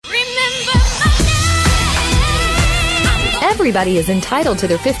Everybody is entitled to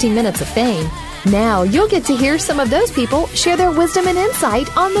their 15 minutes of fame. Now you'll get to hear some of those people share their wisdom and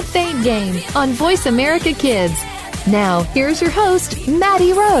insight on the Fame Game on Voice America Kids. Now, here's your host,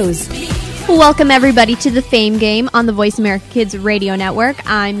 MaddieRose. Welcome, everybody, to the Fame Game on the Voice America Kids radio network.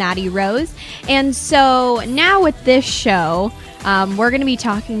 I'm MaddieRose. And so now with this show, we're going to be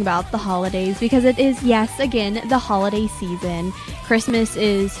talking about the holidays because it is, yes, again, the holiday season. Christmas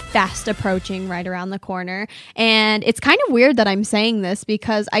is fast approaching right around the corner. And it's kind of weird that I'm saying this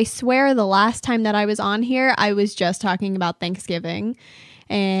because I swear the last time that I was on here, I was just talking about Thanksgiving.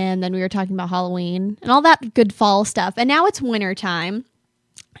 And then we were talking about Halloween and all that good fall stuff. And now it's winter time.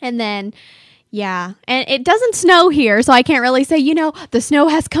 And then, yeah, and it doesn't snow here. So I can't really say, the snow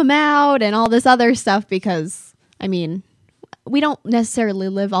has come out and all this other stuff because, we don't necessarily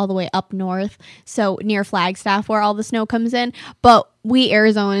live all the way up north, so near Flagstaff where all the snow comes in. But we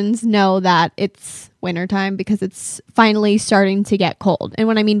Arizonans know that it's wintertime because it's finally starting to get cold. And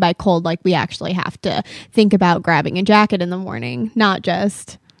what I mean by cold, like we actually have to think about grabbing a jacket in the morning, not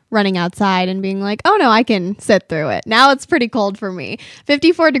just running outside and being like, oh no, I can sit through it. Now it's pretty cold for me.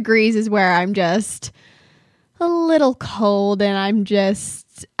 54 degrees is where I'm just a little cold and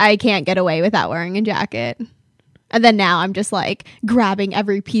I can't get away without wearing a jacket. And then now I'm just like grabbing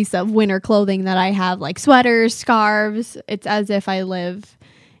every piece of winter clothing that I have, like sweaters, scarves. It's as if I live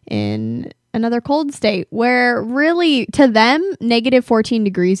in another cold state where really to them, negative 14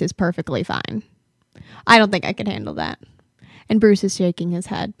 degrees is perfectly fine. I don't think I could handle that. And Bruce is shaking his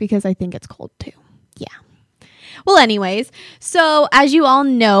head because I think it's cold too. Yeah. Well, anyways, so as you all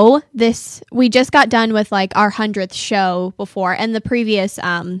know, we just got done with like our 100th show before, and the previous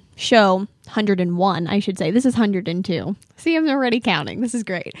show, 101, I should say. This is 102. See, I'm already counting. This is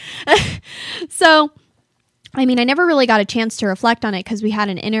great. So, I never really got a chance to reflect on it because we had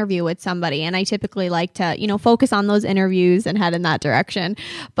an interview with somebody, and I typically like to, focus on those interviews and head in that direction.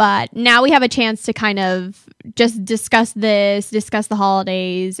 But now we have a chance to kind of just discuss the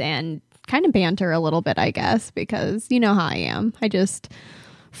holidays, and kind of banter a little bit, I guess, because you know how I am. I just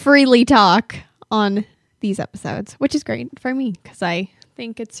freely talk on these episodes, which is great for me because I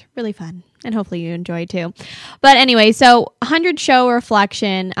think it's really fun and hopefully you enjoy too. But anyway, so 100 show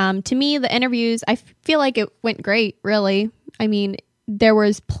reflection. To me, the interviews, I feel like it went great, really. There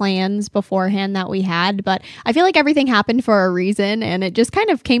was plans beforehand that we had, but I feel like everything happened for a reason and it just kind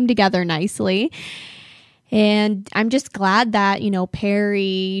of came together nicely. And I'm just glad that,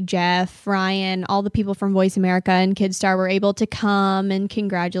 Perry, Jeff, Ryan, all the people from Voice America and KidStar were able to come and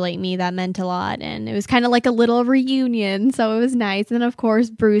congratulate me. That meant a lot. And it was kind of like a little reunion. So it was nice. And of course,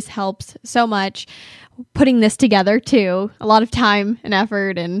 Bruce helps so much putting this together too. A lot of time and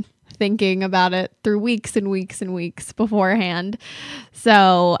effort and thinking about it through weeks and weeks and weeks beforehand.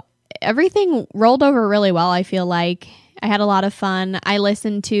 So everything rolled over really well, I feel like. I had a lot of fun. I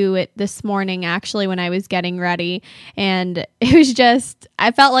listened to it this morning, actually, when I was getting ready. And it was I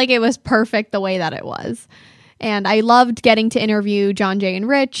felt like it was perfect the way that it was. And I loved getting to interview John, Jay, and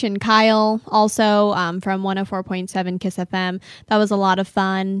Rich, and Kyle also from 104.7 KISS FM. That was a lot of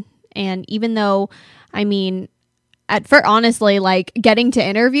fun. And even though, honestly, like getting to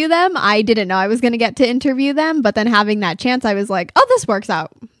interview them, I didn't know I was going to get to interview them. But then having that chance, I was like, oh, this works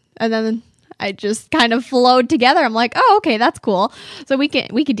out. And then I just kind of flowed together. I'm like, oh, okay, that's cool. So we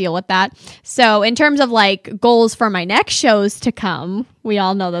could deal with that. So in terms of like goals for my next shows to come, we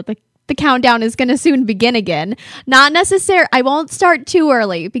all know that the countdown is going to soon begin again. Not necessarily, I won't start too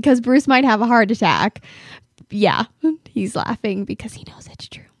early because Bruce might have a heart attack. Yeah, he's laughing because he knows it's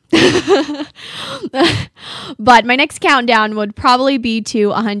true. But my next countdown would probably be to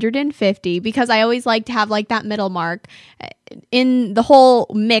 150 because I always like to have like that middle mark in the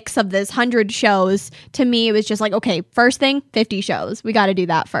whole mix of this 100 shows. To me, it was just like, okay, first thing, 50 shows. We got to do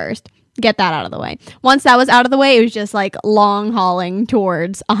that first. Get that out of the way. Once that was out of the way, it was just like long hauling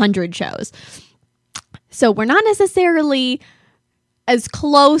towards 100 shows. So we're not necessarily as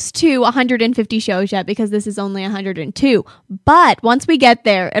close to 150 shows yet because this is only 102. But once we get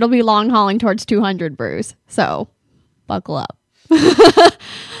there, it'll be long hauling towards 200, Bruce. So buckle up.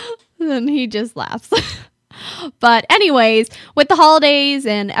 Then he just laughs. But anyways, with the holidays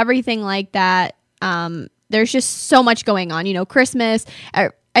and everything like that, there's just so much going on. Christmas,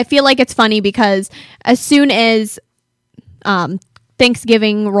 I feel like it's funny because as soon as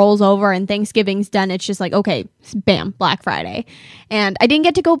Thanksgiving rolls over and Thanksgiving's done, it's just like, okay, bam, Black Friday. And I didn't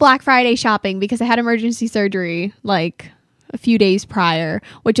get to go Black Friday shopping because I had emergency surgery like a few days prior,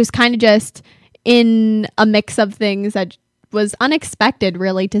 which is kind of just in a mix of things that was unexpected,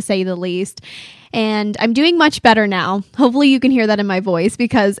 really, to say the least. And I'm doing much better now. Hopefully you can hear that in my voice,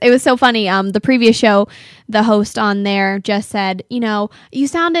 because it was so funny. The previous show, the host on there just said, you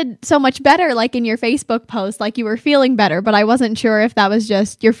sounded so much better, like in your Facebook post, like you were feeling better. But I wasn't sure if that was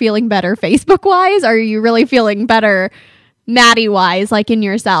just you're feeling better Facebook wise, or are you really feeling better Maddie wise, like in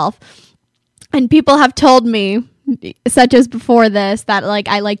yourself. And people have told me, such as before this, that like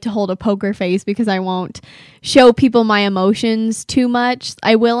I like to hold a poker face because I won't show people my emotions too much.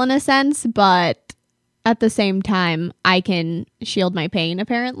 I will in a sense, but at the same time I can shield my pain,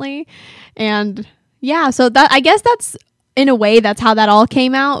 apparently. And yeah, so that, I guess that's, in a way, that's how that all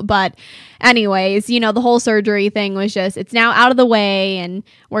came out. But anyways, the whole surgery thing was just, it's now out of the way, and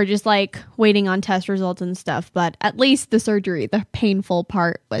we're just like waiting on test results and stuff. But at least the surgery, the painful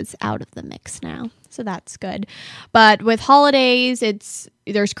part, was out of the mix now. So that's good. But with holidays,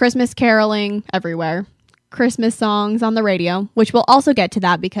 there's Christmas caroling everywhere. Christmas songs on the radio, which we'll also get to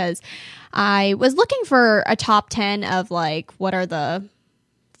that, because I was looking for a top 10 of like, what are the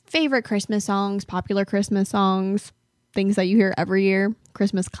favorite Christmas songs, popular Christmas songs, things that you hear every year,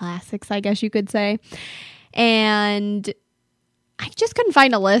 Christmas classics, I guess you could say. And I just couldn't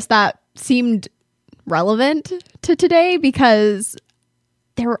find a list that seemed relevant to today, because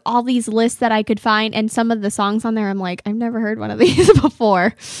there were all these lists that I could find, and some of the songs on there, I'm like, I've never heard one of these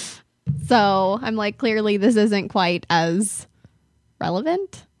before. So I'm like, clearly this isn't quite as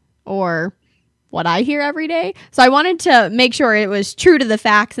relevant or what I hear every day. So I wanted to make sure it was true to the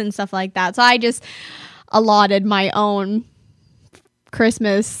facts and stuff like that. So I just allotted my own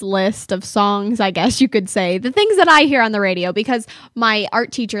Christmas list of songs, I guess you could say, the things that I hear on the radio, because my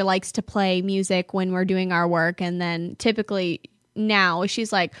art teacher likes to play music when we're doing our work. And then typically now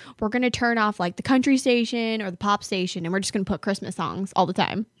she's like, we're going to turn off like the country station or the pop station, and we're just going to put Christmas songs all the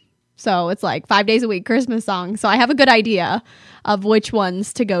time. So it's like 5 days a week Christmas songs. So I have a good idea of which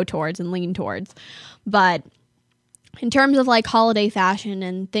ones to go towards and lean towards. But in terms of like holiday fashion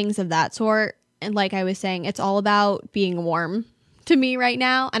and things of that sort, and like I was saying, it's all about being warm to me right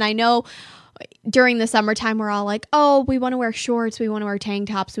now. And I know during the summertime, we're all like, oh, we want to wear shorts, we want to wear tank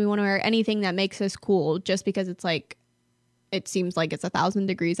tops, we want to wear anything that makes us cool, just because it's like, it seems like it's 1,000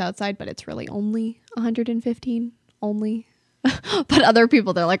 degrees outside, but it's really only 115, only. But other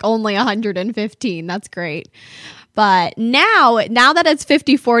people, they're like, only 115. That's great. But now that it's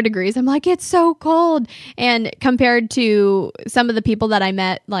 54 degrees, I'm like, it's so cold. And compared to some of the people that I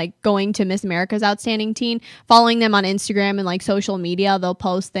met, like going to Miss America's Outstanding Teen, following them on Instagram and like social media, they'll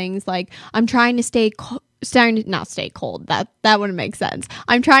post things like, I'm trying to not stay cold. That wouldn't make sense.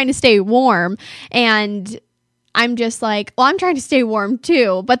 I'm trying to stay warm. And I'm just like, well, I'm trying to stay warm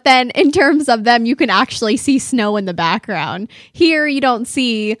too. But then in terms of them, you can actually see snow in the background. Here, you don't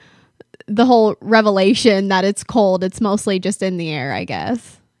see the whole revelation that it's cold. It's mostly just in the air, I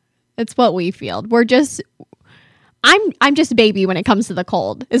guess. It's what we feel. I'm just a baby when it comes to the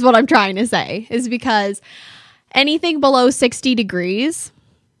cold, is what I'm trying to say. Is because anything below 60 degrees,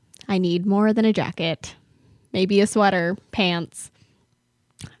 I need more than a jacket. Maybe a sweater, pants.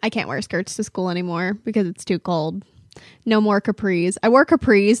 I can't wear skirts to school anymore because it's too cold. No more capris. I wore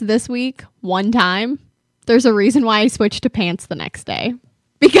capris this week one time. There's a reason why I switched to pants the next day.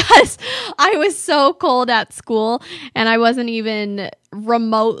 Because I was so cold at school and I wasn't even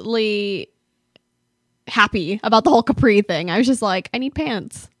remotely happy about the whole capri thing. I was just like, I need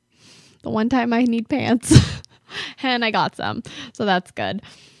pants. The one time I need pants. And I got some. So that's good.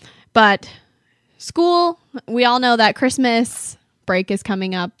 But school, we all know that Christmas break is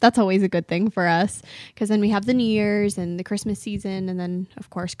coming up. That's always a good thing for us, because then we have the New Year's and the Christmas season, and then of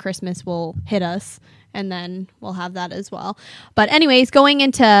course Christmas will hit us, and then we'll have that as well. But anyways, going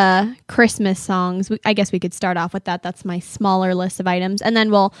into Christmas songs, I guess we could start off with that. That's my smaller list of items, and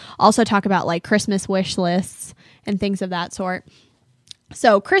then we'll also talk about like Christmas wish lists and things of that sort.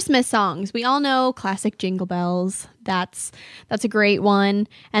 So Christmas songs, we all know classic Jingle Bells. That's a great one.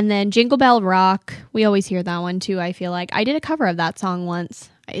 And then Jingle Bell Rock, we always hear that one too, I feel like. I did a cover of that song once.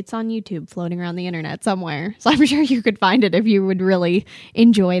 It's on YouTube floating around the internet somewhere. So I'm sure you could find it if you would really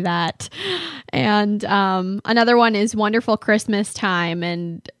enjoy that. And another one is Wonderful Christmas Time.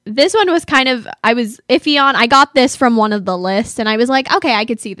 And this one was I was iffy on. I got this from one of the lists and I was like, okay, I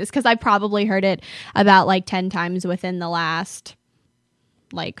could see this, because I probably heard it about like 10 times within the last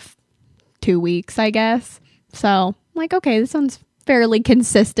like 2 weeks, I guess. So I'm like, okay, this one's fairly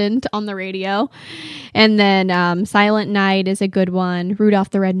consistent on the radio. And then Silent Night is a good one. Rudolph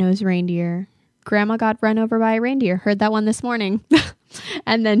the Red-Nosed Reindeer. Grandma got run over by a reindeer. Heard that one this morning.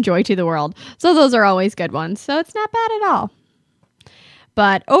 And then Joy to the World. So those are always good ones. So it's not bad at all.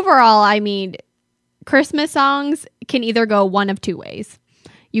 But overall, I mean, Christmas songs can either go one of two ways.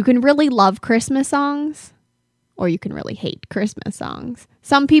 You can really love Christmas songs, or you can really hate Christmas songs.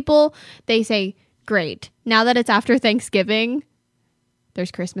 Some people, they say, great, now that it's after Thanksgiving,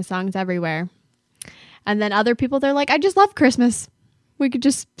 there's Christmas songs everywhere. And then other people, they're like, I just love Christmas. We could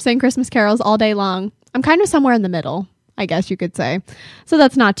just sing Christmas carols all day long. I'm kind of somewhere in the middle, I guess you could say. So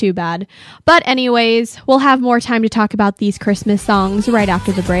that's not too bad. But anyways, we'll have more time to talk about these Christmas songs right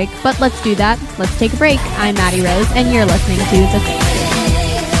after the break. But let's do that. Let's take a break. I'm MaddieRose, and you're listening to The Fame.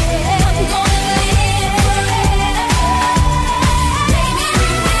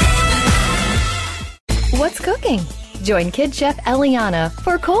 What's cooking? Join Kid Chef Eliana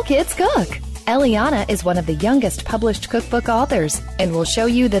for Cool Kids Cook. Eliana is one of the youngest published cookbook authors and will show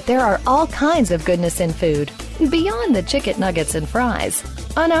you that there are all kinds of goodness in food, beyond the chicken nuggets and fries.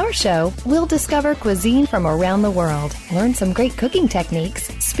 On our show, we'll discover cuisine from around the world, learn some great cooking techniques,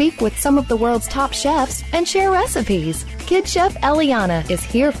 speak with some of the world's top chefs, and share recipes. Kid Chef Eliana is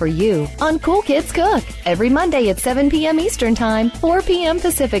here for you on Cool Kids Cook every Monday at 7 p.m. Eastern Time, 4 p.m.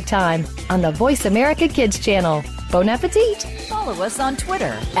 Pacific Time on the Voice America Kids channel. Bon appetit! Follow us on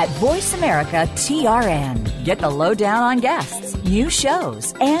Twitter at VoiceAmericaTRN. Get the lowdown on guests, new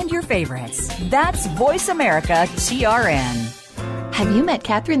shows, and your favorites. That's VoiceAmericaTRN. Have you met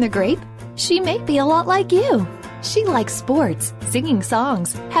Catherine the Grape? She may be a lot like you. She likes sports, singing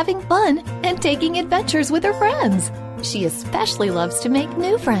songs, having fun, and taking adventures with her friends. She especially loves to make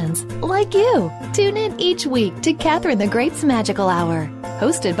new friends, like you. Tune in each week to Catherine the Grape's Magical Hour,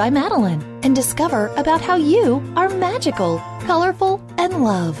 hosted by Madeline, and discover about how you are magical, colorful, and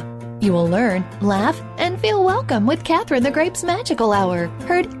love. You will learn, laugh, and feel welcome with Catherine the Grape's Magical Hour,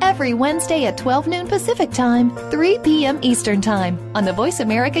 heard every Wednesday at 12 noon Pacific Time, 3 p.m. Eastern Time on the Voice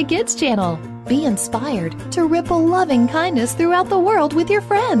America Kids channel. Be inspired to ripple loving kindness throughout the world with your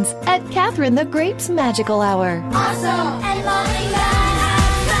friends at Catherine the Grape's Magical Hour. Awesome and loving God.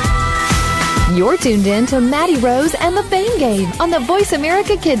 You're tuned in to MaddieRose and the Fame Game on the Voice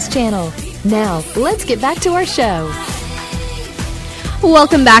America Kids channel. Now, let's get back to our show.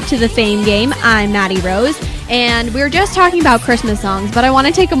 Welcome back to The Fame Game. I'm MaddieRose, and we were just talking about Christmas songs, but I want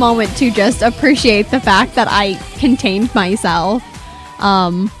to take a moment to just appreciate the fact that I contained myself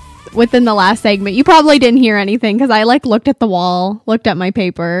within the last segment. You probably didn't hear anything because I looked at the wall, looked at my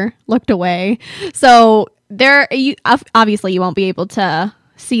paper, looked away. So obviously you won't be able to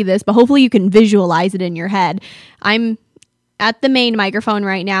see this, but hopefully you can visualize it in your head. I'm at the main microphone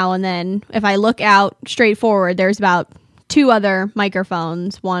right now, and then if I look out straight forward, there's about 2 other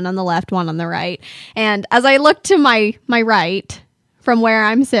microphones, one on the left, one on the right. And as I look to my right from where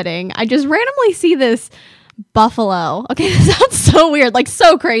I'm sitting, I just randomly see this buffalo. Okay, this sounds so weird,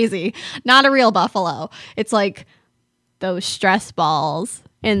 so crazy. Not a real buffalo. It's like those stress balls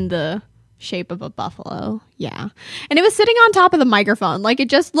in the shape of a buffalo. Yeah. And it was sitting on top of the microphone. It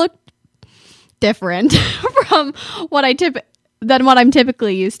just looked different from what I'm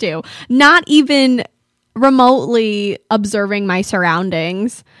typically used to. Not even remotely observing my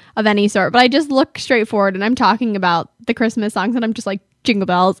surroundings of any sort, but I just look straight forward and I'm talking about the Christmas songs and I'm just like, jingle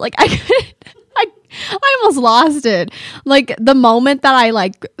bells. I almost lost it. The moment that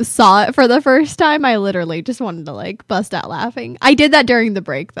I saw it for the first time, I literally just wanted to bust out laughing. I did that during the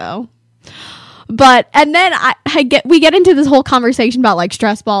break though. And then we get into this whole conversation about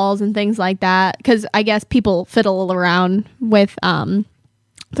stress balls and things like that, because I guess people fiddle around with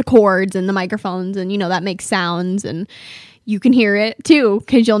the cords and the microphones, and that makes sounds, and you can hear it too,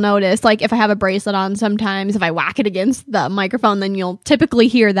 because you'll notice if I have a bracelet on, sometimes if I whack it against the microphone, then you'll typically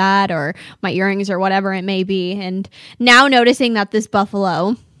hear that, or my earrings or whatever it may be. And now noticing that this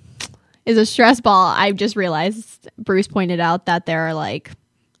buffalo is a stress ball, I've just realized Bruce pointed out that there are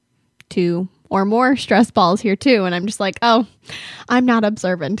 2 or more stress balls here too, and I'm just oh, I'm not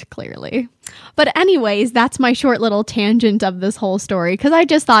observant, clearly. But anyways, that's my short little tangent of this whole story, because I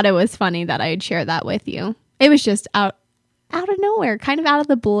just thought it was funny that I'd share that with you. It was just out of nowhere, kind of out of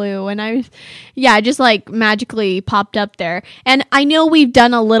the blue, and just magically popped up there. And I know we've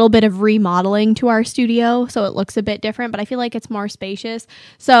done a little bit of remodeling to our studio, so it looks a bit different, but I feel like it's more spacious.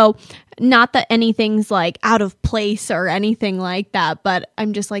 So not that anything's out of place or anything like that, but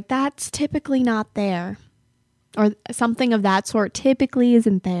I'm just that's typically not there, or something of that sort typically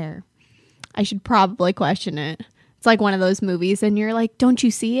isn't there. I should probably question it. It's like one of those movies and you're don't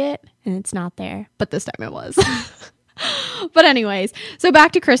you see it? And it's not there, but this time it was. But anyways, so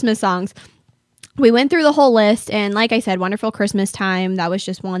back to Christmas songs. We went through the whole list, and like I said, Wonderful Christmas Time, that was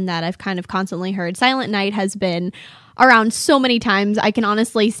just one that I've kind of constantly heard. Silent Night has been around so many times. I can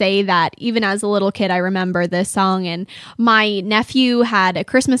honestly say that even as a little kid, I remember this song. And my nephew had a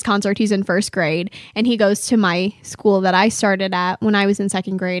Christmas concert. He's in first grade, and he goes to my school that I started at when I was in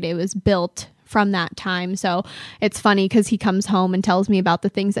second grade. It was built from that time. So it's funny because he comes home and tells me about the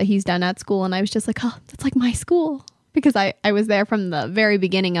things that he's done at school. And I was just like, oh, that's like my school. Because I was there from the very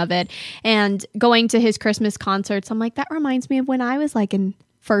beginning of it. And going to his Christmas concerts, I'm like, that reminds me of when I was like in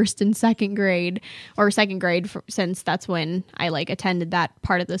first and second grade, or second grade, since that's when I like attended that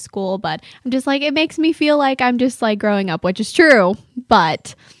part of the school. But I'm just like, it makes me feel like I'm just like growing up, which is true.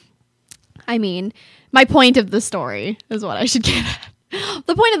 But I mean, my point of the story is what I should get at.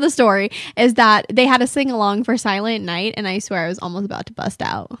 The point of the story is that they had a sing along for Silent Night, and I swear I was almost about to bust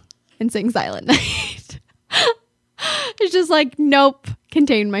out and sing Silent Night. It's just like, nope,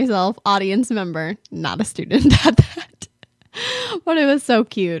 contained myself, audience member, not a student at that. But it was so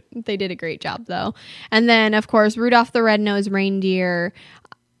cute. They did a great job, though. And then, of course, Rudolph the Red-Nosed Reindeer.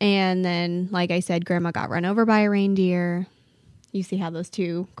 And then, like I said, Grandma got run over by a reindeer. You see how those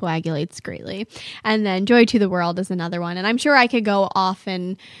two coagulates greatly. And then Joy to the World is another one. And I'm sure I could go off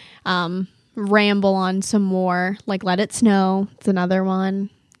and ramble on some more. Like Let It Snow, it's another one.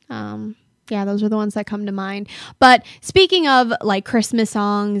 Yeah, those are the ones that come to mind. But speaking of like Christmas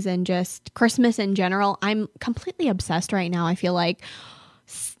songs and just Christmas in general, I'm completely obsessed right now. I feel like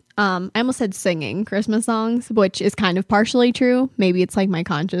I almost said singing Christmas songs, which is kind of partially true. Maybe it's like my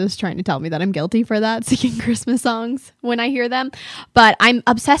conscience trying to tell me that I'm guilty for that, singing Christmas songs when I hear them. But I'm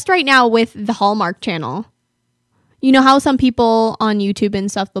obsessed right now with the Hallmark Channel. You know how some people on YouTube and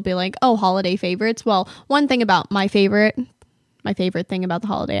stuff, they'll be like, oh, holiday favorites. Well, one thing about my favorite thing about the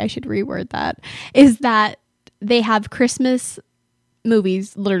holiday, I should reword that, is that they have Christmas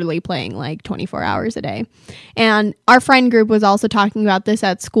movies literally playing like 24 hours a day. And our friend group was also talking about this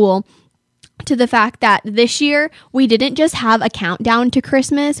at school, to the fact that this year we didn't just have a countdown to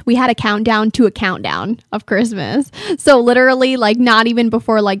Christmas, we had a countdown to a countdown of Christmas. So literally, like, not even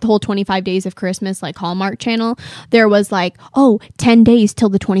before like the whole 25 days of Christmas, like Hallmark Channel, there was like, 10 days till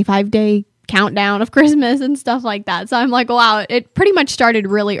the 25-day countdown of Christmas and stuff like that. So I'm like, wow, it pretty much started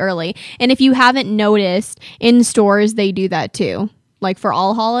really early. And if you haven't noticed, in stores they do that too. Like for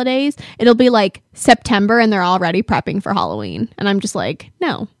all holidays, it'll be like September and they're already prepping for Halloween. And I'm just like,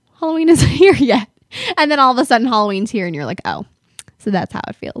 no, Halloween isn't here yet. And then all of a sudden Halloween's here and you're like, oh, so that's how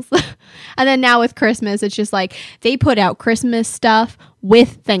it feels. And then now with Christmas, it's just like they put out Christmas stuff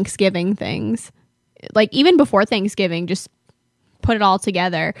with Thanksgiving things. Like even before Thanksgiving, just put it all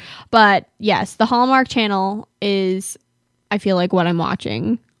together. But yes, the Hallmark Channel is, I feel like, what I'm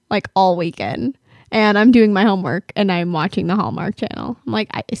watching like all weekend. And I'm doing my homework and I'm watching the Hallmark Channel. I'm like,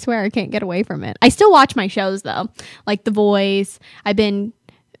 I swear I can't get away from it. I still watch my shows though, like The Voice. I've been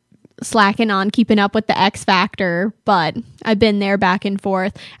slacking on keeping up with the X Factor, but I've been there back and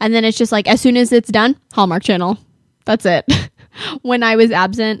forth. And then it's just like, as soon as it's done, Hallmark Channel. That's it. When I was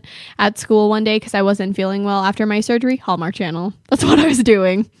absent at school one day because I wasn't feeling well after my surgery, Hallmark Channel. That's what I was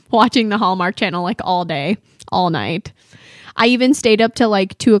doing. Watching the Hallmark Channel like all day, all night. I even stayed up till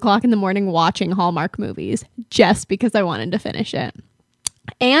like 2:00 in the morning watching Hallmark movies just because I wanted to finish it.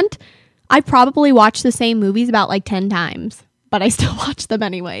 And I probably watched the same movies about like 10 times, but I still watch them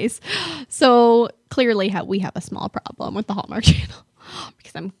anyways. So clearly we have a small problem with the Hallmark Channel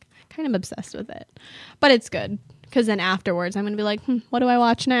because I'm kind of obsessed with it. But it's good because then afterwards I'm going to be like, what do I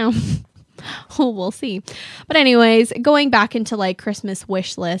watch now? Oh, we'll see. But anyways, going back into like Christmas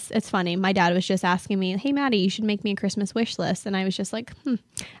wish lists, it's funny. My dad was just asking me, hey, Maddie, you should make me a Christmas wish list. And I was just like,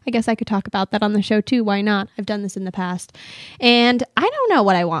 I guess I could talk about that on the show too. Why not? I've done this in the past. And I don't know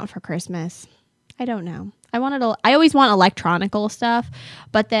what I want for Christmas. I don't know. I always want electronical stuff,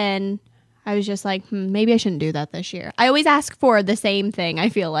 but then I was just like, maybe I shouldn't do that this year. I always ask for the same thing. I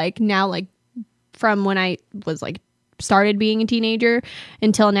feel like now, like from when I was like started being a teenager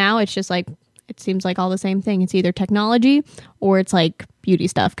until now, it's just like, it seems like all the same thing. It's either technology or it's like beauty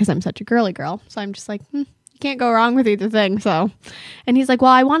stuff because I'm such a girly girl. So I'm just like, you can't go wrong with either thing. So, and he's like,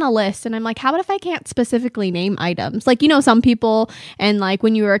 well, I want a list. And I'm like, how about if I can't specifically name items? Like, you know, some people, and like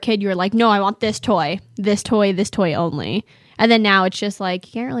when you were a kid, you were like, no, I want this toy only. And then now it's just like,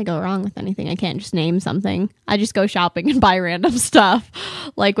 you can't really go wrong with anything. I can't just name something. I just go shopping and buy random stuff,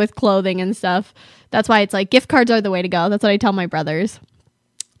 like with clothing and stuff. That's why it's like gift cards are the way to go. That's what I tell my brothers.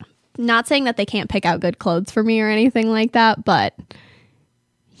 Not saying that they can't pick out good clothes for me or anything like that, but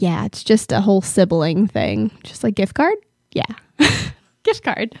yeah, it's just a whole sibling thing. Just like gift card? Yeah. Gift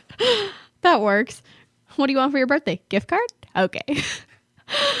card. That works. What do you want for your birthday? Gift card? Okay.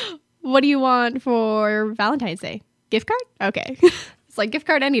 What do you want for Valentine's Day? Gift card? Okay. It's like gift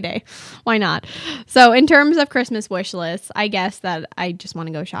card any day. Why not? So in terms of Christmas wish lists, I guess that I just want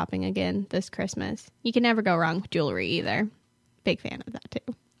to go shopping again this Christmas. You can never go wrong with jewelry either. Big fan of that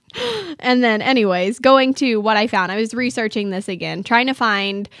too. And then anyways, going to what I found. I was researching this again, trying to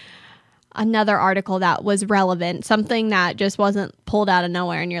find another article that was relevant, something that just wasn't pulled out of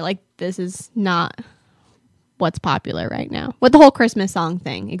nowhere and you're like, this is not what's popular right now. With the whole Christmas song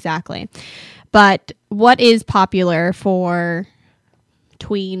thing, exactly. But what is popular for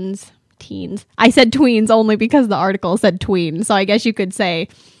teens? I said tweens only because the article said tweens. So I guess you could say,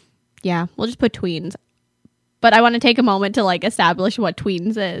 yeah, we'll just put tweens. But I want to take a moment to like establish what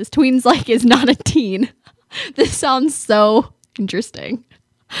tweens is. Tweens like is not a teen. This sounds so interesting.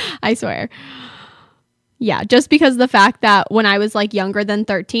 I swear. Yeah, just because the fact that when I was like younger than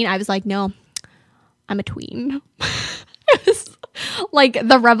 13, I was like, no, I'm a tween. It was like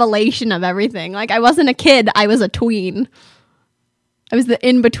the revelation of everything. Like I wasn't a kid, I was a tween. I was the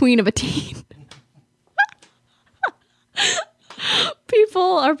in-between of a teen. People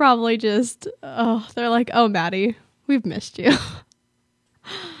are probably just, they're like, oh, Maddie, we've missed you.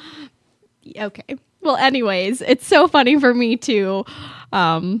 Okay. Well, anyways, it's so funny for me to,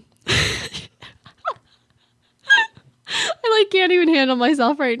 I like can't even handle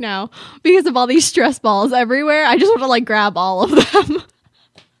myself right now because of all these stress balls everywhere. I just want to like grab all of them.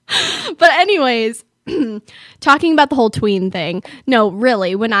 But anyways, talking about the whole tween thing. No,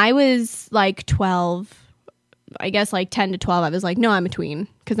 really, when I was like 12, I guess like 10 to 12, I was like, no, I'm a tween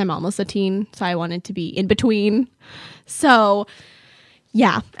because I'm almost a teen. So I wanted to be in between. So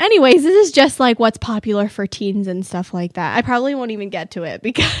yeah. Anyways, this is just like what's popular for teens and stuff like that. I probably won't even get to it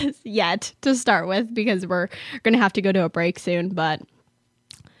because yet to start with, because we're going to have to go to a break soon. But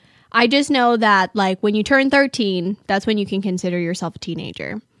I just know that like when you turn 13, that's when you can consider yourself a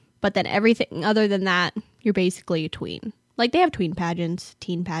teenager. But then everything other than that, you're basically a tween. Like they have tween pageants,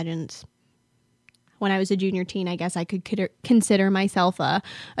 teen pageants. When I was a junior teen, I guess I could consider myself a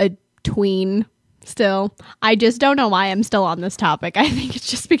tween still. I just don't know why I'm still on this topic. I think it's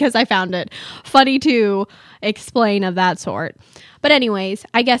just because I found it funny to explain of that sort. But anyways,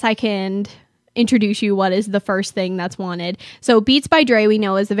 I guess I can introduce you what is the first thing that's wanted. So Beats by Dre, we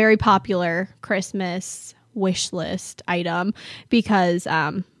know, is a very popular Christmas wish list item because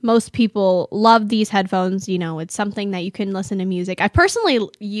most people love these headphones. You know, it's something that you can listen to music. I personally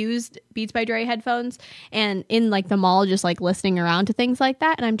used Beats by Dre headphones and in like the mall, just like listening around to things like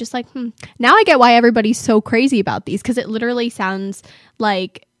that. And I'm just like, now I get why everybody's so crazy about these, because it literally sounds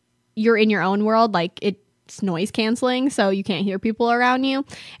like you're in your own world. Like it's noise canceling, so you can't hear people around you.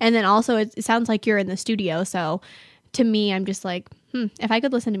 And then also it sounds like you're in the studio. So to me, I'm just like, if I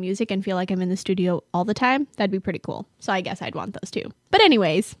could listen to music and feel like I'm in the studio all the time, that'd be pretty cool. So I guess I'd want those too. But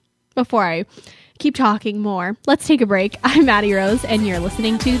anyways, before I keep talking more, let's take a break. I'm MaddieRose, and you're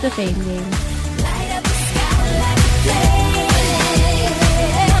listening to The Fame Game.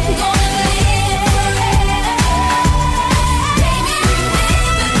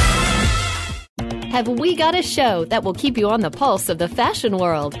 Have we got a show that will keep you on the pulse of the fashion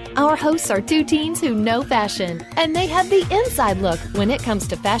world? Our hosts are two teens who know fashion, and they have the inside look when it comes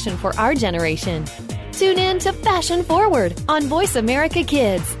to fashion for our generation. Tune in to Fashion Forward on Voice America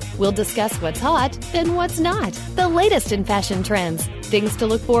Kids. We'll discuss what's hot and what's not, the latest in fashion trends, things to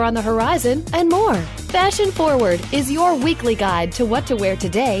look for on the horizon, and more. Fashion Forward is your weekly guide to what to wear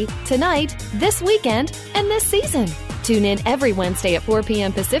today, tonight, this weekend, and this season. Tune in every Wednesday at 4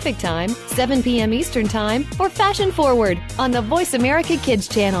 p.m. Pacific Time, 7 p.m. Eastern Time for Fashion Forward on the Voice America Kids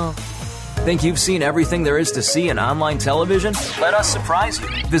channel. Think you've seen everything there is to see in online television? Let us surprise you.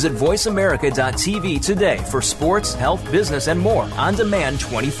 Visit voiceamerica.tv today for sports, health, business, and more on demand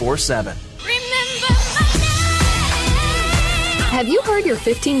 24/7. Have you heard your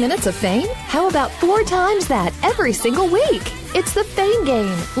 15 minutes of fame? How about 4 times that every single week? It's the Fame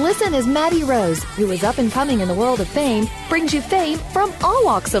Game. Listen as MaddieRose, who is up and coming in the world of fame, brings you fame from all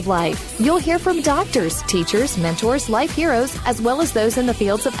walks of life. You'll hear from doctors, teachers, mentors, life heroes, as well as those in the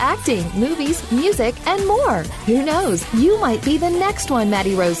fields of acting, movies, music, and more. Who knows? You might be the next one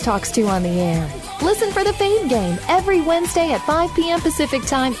MaddieRose talks to on the air. Listen for the Fame Game every Wednesday at 5 p.m. Pacific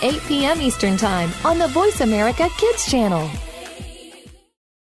Time, 8 p.m. Eastern Time on the Voice America Kids channel.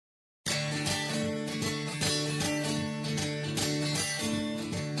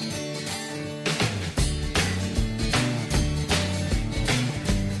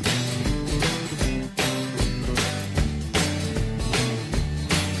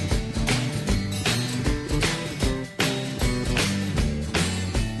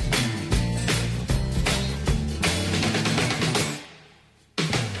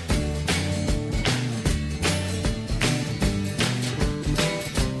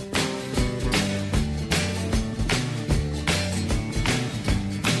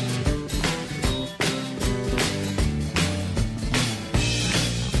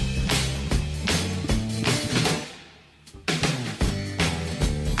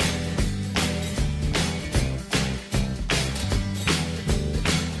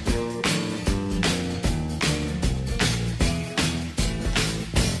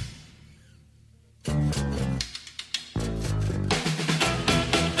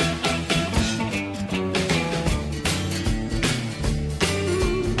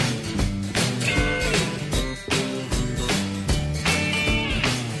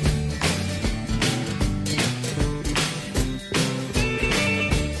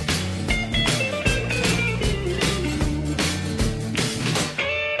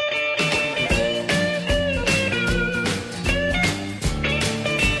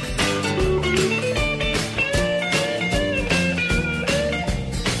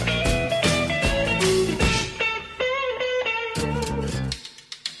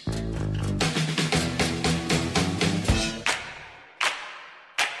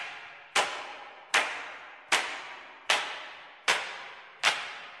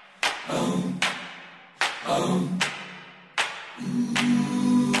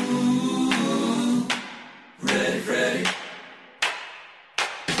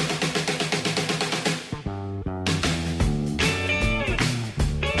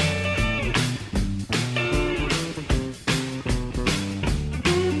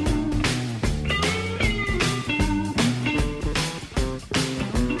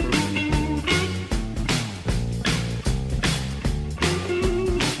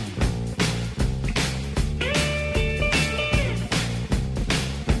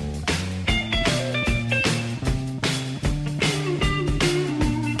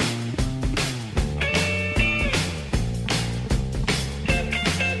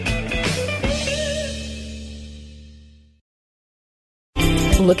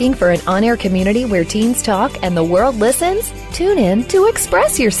 Looking for an on-air community where teens talk and the world listens? Tune in to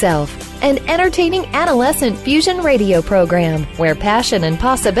Express Yourself, an entertaining adolescent fusion radio program where passion and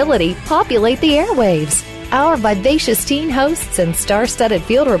possibility populate the airwaves. Our vivacious teen hosts and star-studded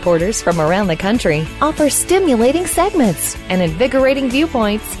field reporters from around the country offer stimulating segments and invigorating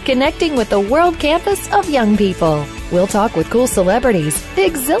viewpoints connecting with the world campus of young people. We'll talk with cool celebrities,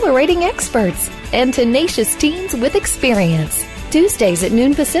 exhilarating experts, and tenacious teens with experience. Tuesdays at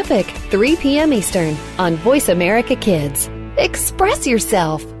noon Pacific, 3 p.m. Eastern on Voice America Kids. Express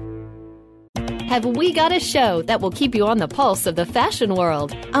yourself. Have we got a show that will keep you on the pulse of the fashion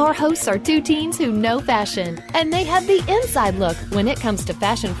world? Our hosts are two teens who know fashion, and they have the inside look when it comes to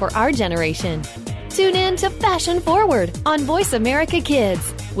fashion for our generation. Tune in to Fashion Forward on Voice America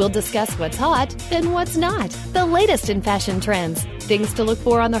Kids. We'll discuss what's hot and what's not, the latest in fashion trends, things to look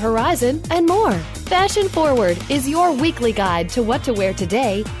for on the horizon, and more. Fashion Forward is your weekly guide to what to wear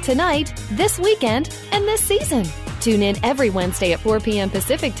today, tonight, this weekend, and this season. Tune in every Wednesday at 4 p.m.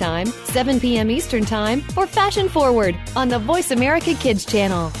 Pacific Time, 7 p.m. Eastern Time for Fashion Forward on the Voice America Kids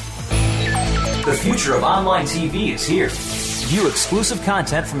channel. The future of online TV is here. View exclusive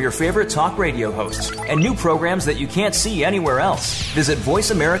content from your favorite talk radio hosts and new programs that you can't see anywhere else. Visit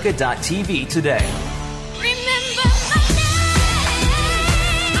voiceamerica.tv today.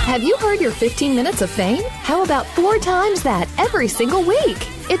 Have you heard your 15 minutes of fame? How about 4 times that every single week?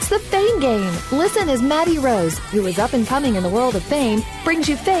 It's the Fame Game. Listen as MaddieRose, who is up and coming in the world of fame, brings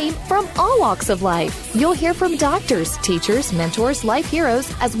you fame from all walks of life. You'll hear from doctors, teachers, mentors, life heroes,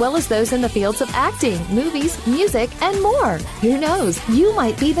 as well as those in the fields of acting, movies, music, and more. Who knows? You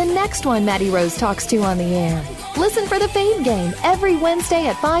might be the next one MaddieRose talks to on the air. Listen for the Fame Game every Wednesday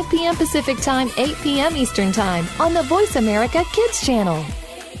at 5 p.m. Pacific Time, 8 p.m. Eastern Time on the Voice America Kids channel.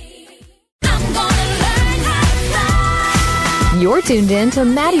 You're tuned in to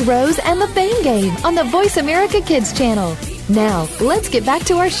MaddieRose and the Fame Game on the Voice America Kids channel. Now, let's get back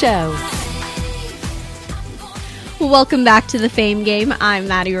to our show. Welcome back to the Fame Game. I'm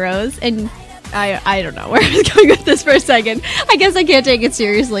MaddieRose, and I don't know where I was going with this for a second. I guess I can't take it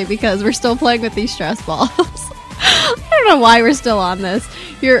seriously because we're still playing with these stress balls. I don't know why we're still on this.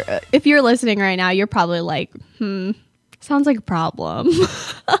 If you're listening right now, you're probably like, sounds like a problem.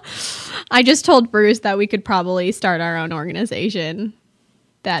 I just told Bruce that we could probably start our own organization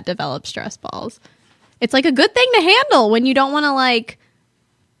that develops stress balls. It's like a good thing to handle when you don't want to, like,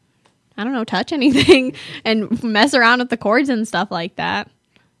 I don't know, touch anything and mess around with the cords and stuff like that.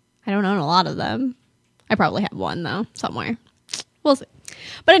 I don't own a lot of them. I probably have one, though, somewhere. We'll see.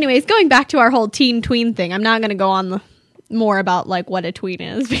 But anyways, going back to our whole teen-tween thing, I'm not going to go on more about like what a tween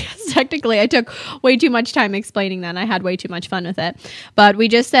is because technically I took way too much time explaining that and I had way too much fun with it. But we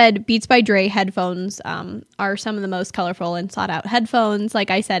just said Beats by Dre headphones are some of the most colorful and sought out headphones. Like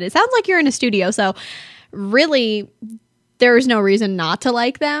I said, it sounds like you're in a studio, so really there is no reason not to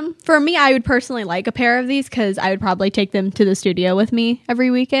like them. For me, I would personally like a pair of these because I would probably take them to the studio with me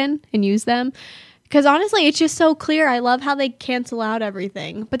every weekend and use them. Because honestly, it's just so clear. I love how they cancel out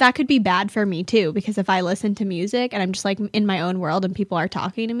everything. But that could be bad for me too, because if I listen to music and I'm just like in my own world and people are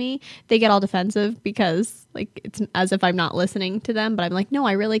talking to me, they get all defensive because like it's as if I'm not listening to them. But I'm like, no,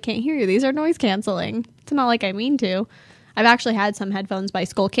 I really can't hear you. These are noise canceling. It's not like I mean to. I've actually had some headphones by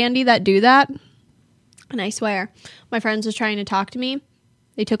Skull Candy that do that. And I swear, my friends was trying to talk to me.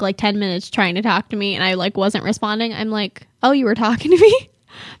 They took like 10 minutes trying to talk to me and I like wasn't responding. I'm like, oh, you were talking to me?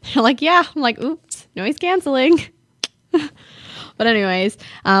 They're like, yeah. I'm like, oops, noise canceling. But anyways,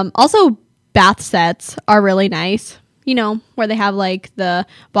 also bath sets are really nice. You know, where they have like the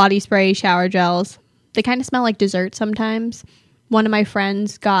body spray, shower gels. They kind of smell like dessert sometimes. One of my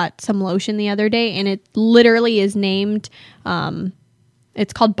friends got some lotion the other day and it literally is named,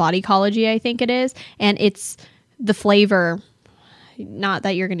 it's called Bodycology, I think it is. And it's the flavor, not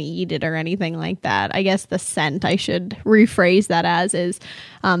that you're going to eat it or anything like that. I guess the scent, I should rephrase that as, is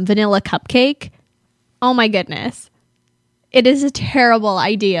vanilla cupcake. Oh my goodness. It is a terrible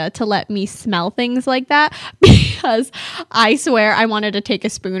idea to let me smell things like that because I swear I wanted to take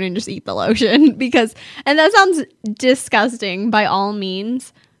a spoon and just eat the lotion and that sounds disgusting by all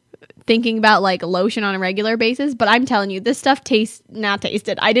means, thinking about like lotion on a regular basis, but I'm telling you, this stuff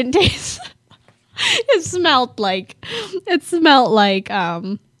I didn't taste It smelled like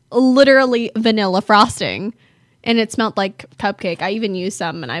literally vanilla frosting, and it smelled like cupcake. I even used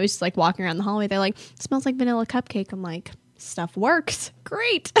some, and I was just like walking around the hallway. They're like, it smells like vanilla cupcake. I'm like, stuff works.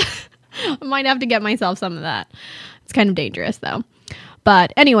 Great. I might have to get myself some of that. It's kind of dangerous though.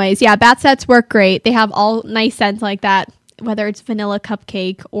 But anyways, yeah, bath sets work great. They have all nice scents like that, whether it's vanilla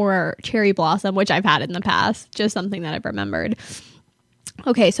cupcake or cherry blossom, which I've had in the past, just something that I've remembered.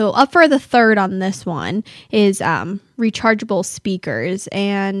 Okay, so up for the third on this one is rechargeable speakers.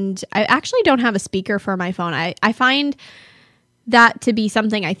 And I actually don't have a speaker for my phone. I find that to be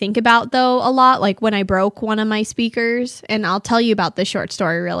something I think about, though, a lot, like when I broke one of my speakers. And I'll tell you about this short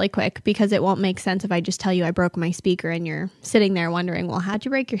story really quick because it won't make sense if I just tell you I broke my speaker and you're sitting there wondering, well, how'd you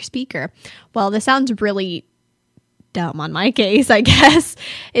break your speaker? Well, this sounds really dumb on my case, I guess,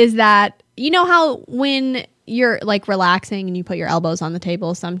 is that, you know how when you're like relaxing and you put your elbows on the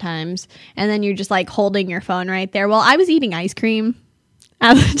table sometimes and then you're just like holding your phone right there. Well, I was eating ice cream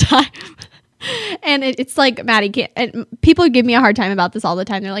at the time. And it's like, Maddie, can't, and people give me a hard time about this all the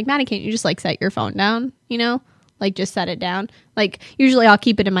time. They're like, Maddie, can't you just like set your phone down? You know, like just set it down. Like usually I'll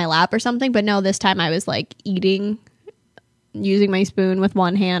keep it in my lap or something. But no, this time I was like eating, using my spoon with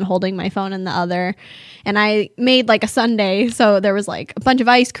one hand, holding my phone in the other. And I made like a sundae. So there was like a bunch of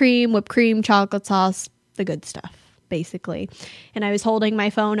ice cream, whipped cream, chocolate sauce, the good stuff, basically. And I was holding my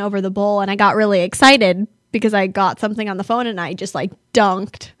phone over the bowl and I got really excited because I got something on the phone and I just like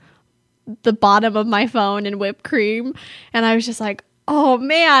dunked the bottom of my phone in whipped cream. And I was just like, oh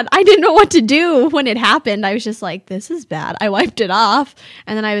man, I didn't know what to do when it happened. I was just like, this is bad. I wiped it off.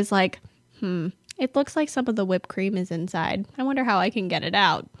 And then I was like, it looks like some of the whipped cream is inside. I wonder how I can get it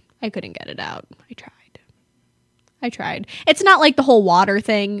out. I couldn't get it out. I tried. It's not like the whole water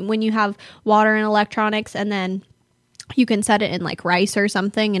thing when you have water and electronics and then you can set it in like rice or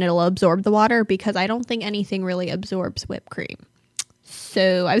something and it'll absorb the water, because I don't think anything really absorbs whipped cream.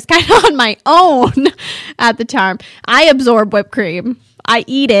 So I was kind of on my own at the time. I absorb whipped cream. I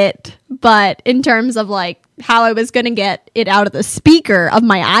eat it. But in terms of like how I was going to get it out of the speaker of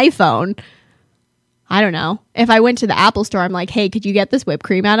my iPhone, I don't know. If I went to the Apple store, I'm like, hey, could you get this whipped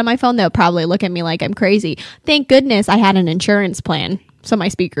cream out of my phone? They'll probably look at me like I'm crazy. Thank goodness I had an insurance plan. So my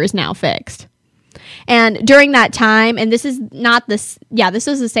speaker is now fixed. And during that time, and this is not this, this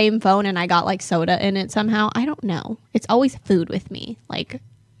is the same phone and I got like soda in it somehow. I don't know. It's always food with me. Like,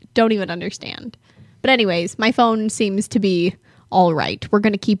 don't even understand. But anyways, my phone seems to be all right. We're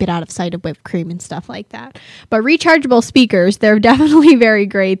going to keep it out of sight of whipped cream and stuff like that. But rechargeable speakers, they're definitely very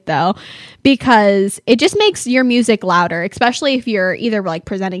great though, because it just makes your music louder, especially if you're either like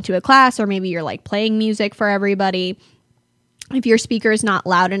presenting to a class or maybe you're like playing music for everybody. If your speaker is not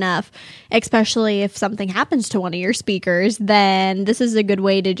loud enough, especially if something happens to one of your speakers, then this is a good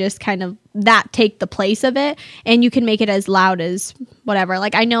way to just kind of take the place of it, and you can make it as loud as whatever.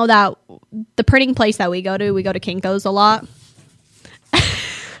 Like I know that the printing place that we go to Kinko's a lot.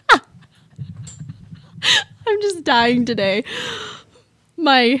 I'm just dying today.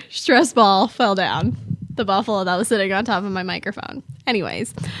 My stress ball fell down. The buffalo that was sitting on top of my microphone.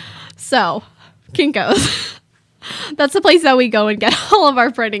 Anyways, so Kinko's. That's the place that we go and get all of our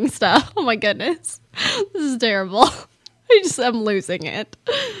printing stuff. Oh my goodness. This is terrible. I'm losing it.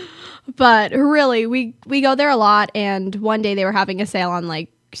 But really, we go there a lot. And one day they were having a sale on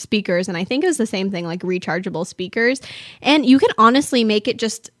like speakers. And I think it was the same thing, like rechargeable speakers. And you can honestly make it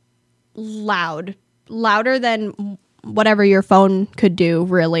just louder than whatever your phone could do,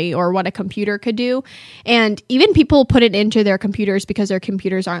 really, or what a computer could do. And even people put it into their computers because their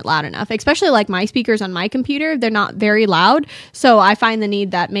computers aren't loud enough, especially like my speakers on my computer. They're not very loud. So I find the need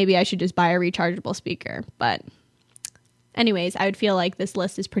that maybe I should just buy a rechargeable speaker. But anyways, I would feel like this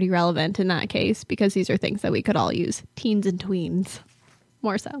list is pretty relevant in that case because these are things that we could all use. Teens and tweens,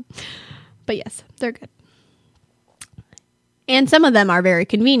 more so. But yes, they're good. And some of them are very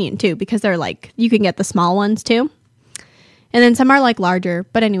convenient too because they're like, you can get the small ones too. And then some are like larger.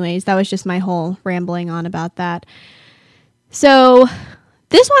 But anyways, that was just my whole rambling on about that. So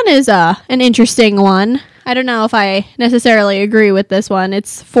this one is an interesting one. I don't know if I necessarily agree with this one.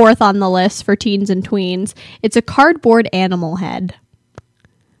 It's fourth on the list for teens and tweens. It's a cardboard animal head.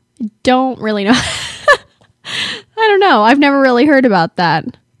 I don't really know. I don't know. I've never really heard about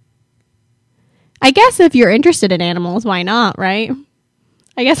that. I guess if you're interested in animals, why not, right?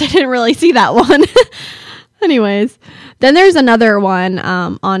 I guess I didn't really see that one. Anyways, then there's another one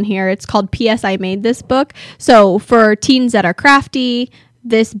on here. It's called P.S. I Made This Book. So for teens that are crafty,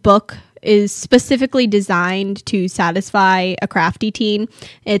 this book is specifically designed to satisfy a crafty teen.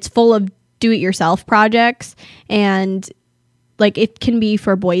 It's full of do-it-yourself projects, and like it can be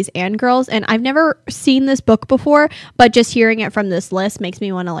for boys and girls. And I've never seen this book before, but just hearing it from this list makes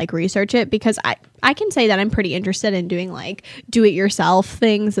me want to like research it because I can say that I'm pretty interested in doing like do-it-yourself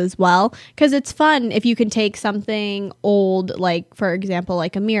things as well, because it's fun if you can take something old, like for example,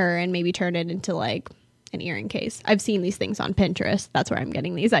 like a mirror, and maybe turn it into like an earring case. I've seen these things on Pinterest. That's where I'm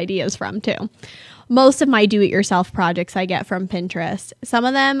getting these ideas from too. Most of my do-it-yourself projects I get from Pinterest. Some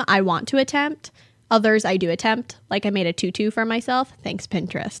of them I want to attempt. Others I do attempt. Like I made a tutu for myself. Thanks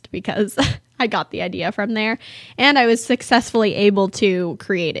Pinterest, because I got the idea from there. And I was successfully able to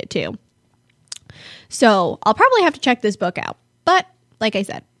create it too. So I'll probably have to check this book out. But like I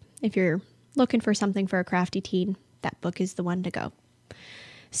said, if you're looking for something for a crafty teen, that book is the one to go.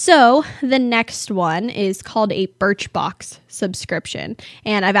 So the next one is called a Birchbox subscription.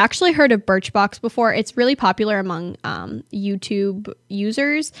 And I've actually heard of Birchbox before. It's really popular among YouTube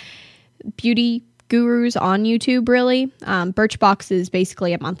users, beauty gurus on YouTube, really. Birchbox is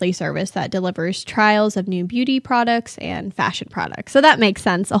basically a monthly service that delivers trials of new beauty products and fashion products. So that makes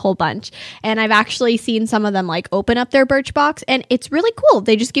sense a whole bunch. And I've actually seen some of them like open up their Birchbox, and it's really cool.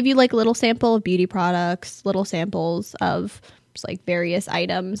 They just give you like a little sample of beauty products, little samples of just like various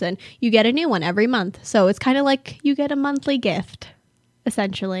items, and you get a new one every month. So it's kind of like you get a monthly gift,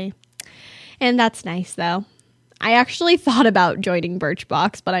 essentially. And that's nice, though. I actually thought about joining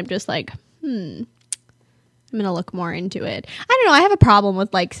Birchbox, but I'm just like, I'm going to look more into it. I don't know. I have a problem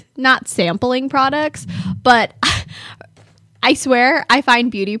with like not sampling products, but I swear I find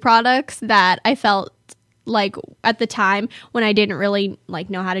beauty products that I felt like at the time when I didn't really like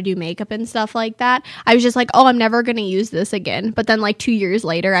know how to do makeup and stuff like that. I was just like, oh, I'm never going to use this again. But then like 2 years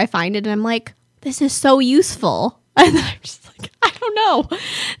later, I find it and I'm like, this is so useful. And then I'm just like, I don't know.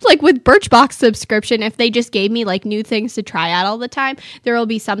 It's like with Birchbox subscription, if they just gave me like new things to try out all the time, there will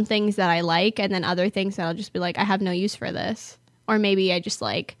be some things that I like and then other things that I'll just be like, I have no use for this. Or maybe I just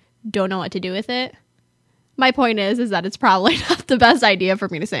like don't know what to do with it. My point is that it's probably not the best idea for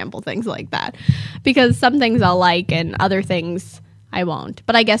me to sample things like that, because some things I'll like and other things I won't.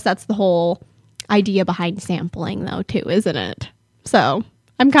 But I guess that's the whole idea behind sampling though too, isn't it? So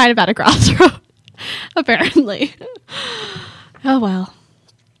I'm kind of at a crossroad. Apparently. Oh, well.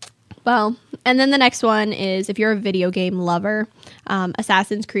 Well, and then the next one is if you're a video game lover,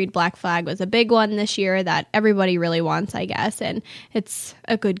 Assassin's Creed Black Flag was a big one this year that everybody really wants, I guess. And it's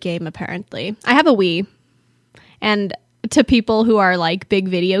a good game, apparently. I have a Wii. And to people who are like big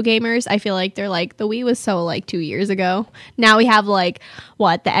video gamers, I feel like they're like, the Wii was so like 2 years ago. Now we have like,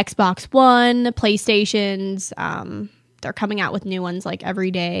 what, the Xbox One, the PlayStations. They're coming out with new ones like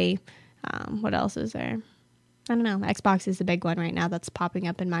every day. What else is there? I don't know. Xbox is the big one right now that's popping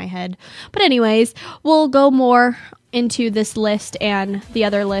up in my head. But anyways, we'll go more into this list and the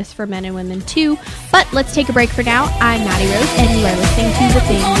other list for men and women too. But let's take a break for now. I'm MaddieRose, and you are listening to The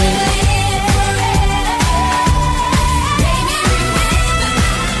Fame Game.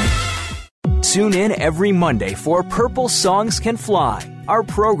 Tune in every Monday for Purple Songs Can Fly. Our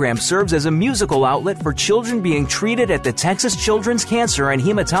program serves as a musical outlet for children being treated at the Texas Children's Cancer and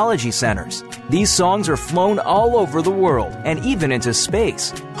Hematology Centers. These songs are flown all over the world and even into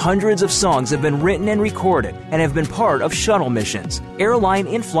space. Hundreds of songs have been written and recorded and have been part of shuttle missions, airline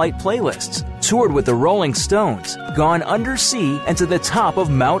in-flight playlists, toured with the Rolling Stones, gone undersea and to the top of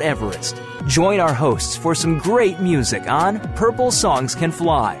Mount Everest. Join our hosts for some great music on Purple Songs Can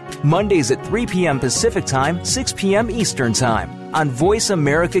Fly, Mondays at 3 p.m. Pacific Time, 6 p.m. Eastern Time, on Voice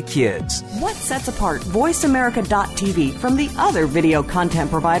America Kids. What sets apart VoiceAmerica.tv from the other video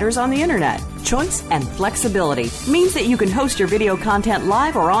content providers on the Internet? Choice and flexibility means that you can host your video content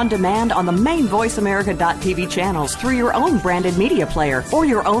live or on demand on the main VoiceAmerica.tv channels through your own branded media player or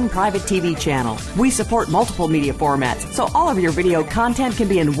your own private TV channel. We support multiple media formats, so all of your video content can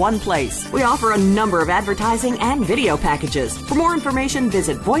be in one place. We offer a number of advertising and video packages. For more information,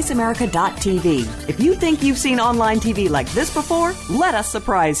 visit VoiceAmerica.tv. If you think you've seen online TV like this before, let us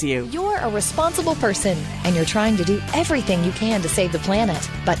surprise you. You're a responsible person, and you're trying to do everything you can to save the planet.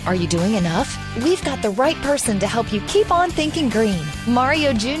 But are you doing enough? We've got the right person to help you keep on thinking green.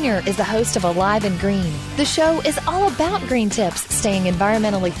 Mario Jr. is the host of Alive and Green. The show is all about green tips, staying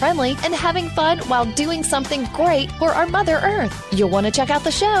environmentally friendly, and having fun while doing something great for our Mother Earth. You'll want to check out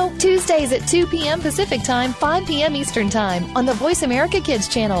the show Tuesdays at 2 p.m. Pacific Time, 5 p.m. Eastern Time on the Voice America Kids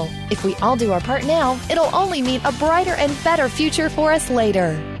channel. If we all do our part now, it'll only mean a brighter and better future for us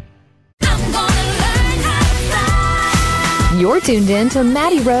later. You're tuned in to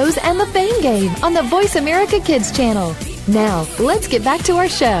MaddieRose and the Fame Game on the Voice America Kids channel. Now, let's get back to our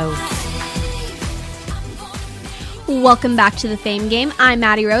show. Welcome back to the Fame Game. I'm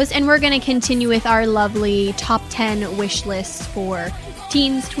MaddieRose, and we're going to continue with our lovely top 10 wish lists for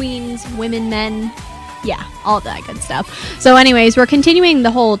teens, tweens, women, men. Yeah, all that good stuff. So anyways, we're continuing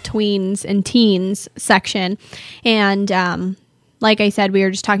the whole tweens and teens section. And like I said, we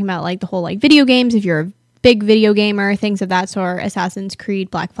were just talking about like the whole like video games. If you're a big video gamer, things of that sort. Assassin's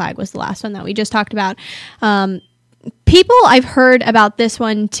Creed Black Flag was the last one that we just talked about. People, I've heard about this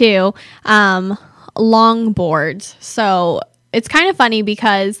one too, longboards. So it's kind of funny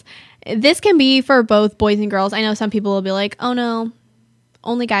because this can be for both boys and girls. I know some people will be like, oh no,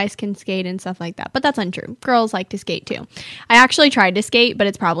 only guys can skate and stuff like that. But that's untrue. Girls like to skate too. I actually tried to skate, but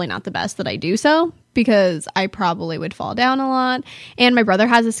it's probably not the best that I do so because I probably would fall down a lot. And my brother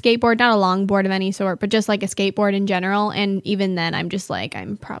has a skateboard, not a longboard of any sort, but just like a skateboard in general. And even then, I'm just like,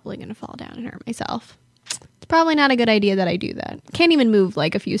 I'm probably going to fall down and hurt myself. It's probably not a good idea that I do that. Can't even move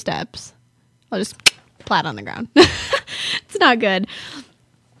like a few steps. I'll just flat on the ground. It's not good.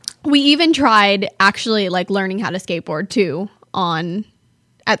 We even tried actually like learning how to skateboard too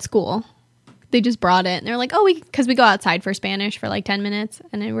at school. They just brought it and they're like, oh, because we go outside for Spanish for like 10 minutes.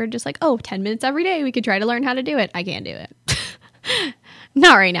 And then we're just like, 10 minutes every day. We could try to learn how to do it. I can't do it.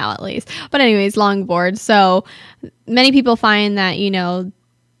 Not right now, at least. But anyways, longboards. So many people find that,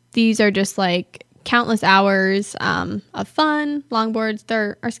 these are just like countless hours of fun. Longboards,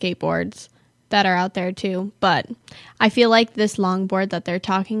 there are skateboards that are out there too. But I feel like this longboard that they're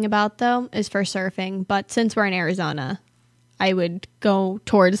talking about, though, is for surfing. But since we're in Arizona, I would go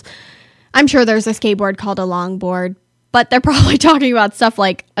towards... I'm sure there's a skateboard called a longboard, but they're probably talking about stuff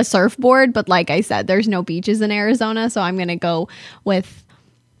like a surfboard. But like I said, there's no beaches in Arizona, so I'm going to go with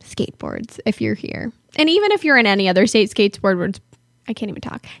skateboards if you're here. And even if you're in any other state, skateboards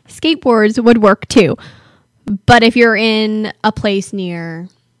would work too. But if you're in a place near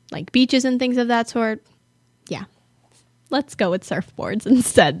like beaches and things of that sort, yeah, let's go with surfboards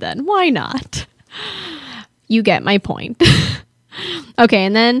instead then. Why not? You get my point. Okay,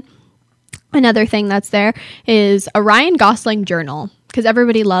 and then another thing that's there is a Ryan Gosling journal, because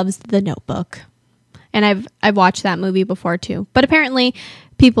everybody loves The Notebook. And I've watched that movie before too. But apparently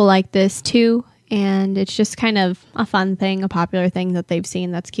people like this too, and it's just kind of a fun thing, a popular thing that they've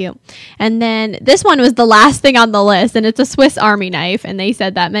seen that's cute. And then this one was the last thing on the list, and it's a Swiss Army knife, and they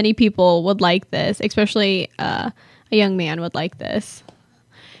said that many people would like this, especially a young man would like this.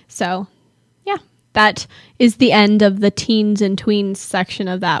 So yeah, that is the end of the teens and tweens section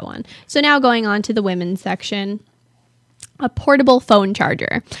of that one. So now going on to the women's section. A portable phone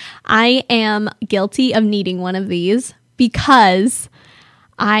charger. I am guilty of needing one of these because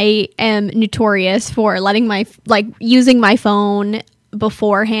I am notorious for using my phone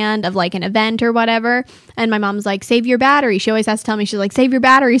beforehand of like an event or whatever. And my mom's like, save your battery. She always has to tell me, she's like, save your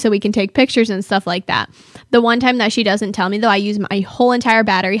battery so we can take pictures and stuff like that. The one time that she doesn't tell me though, I use my whole entire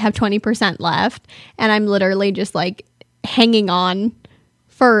battery, have 20% left. And I'm literally just like hanging on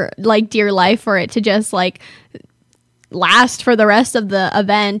for like dear life for it to just like last for the rest of the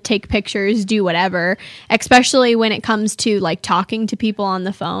event, take pictures, do whatever, especially when it comes to like talking to people on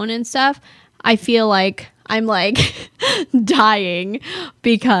the phone and stuff. I feel like I'm like dying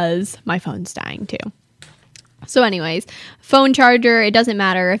because my phone's dying too. So anyways, phone charger, it doesn't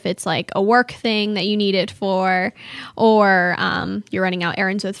matter if it's like a work thing that you need it for, or you're running out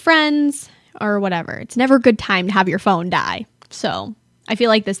errands with friends or whatever. It's never a good time to have your phone die. So I feel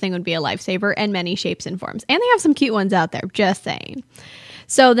like this thing would be a lifesaver in many shapes and forms. And they have some cute ones out there, just saying.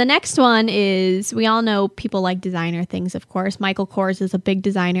 So the next one is, we all know people like designer things, of course. Michael Kors is a big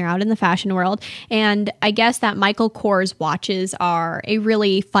designer out in the fashion world. And I guess that Michael Kors watches are a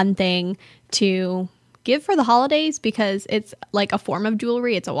really fun thing to give for the holidays because it's like a form of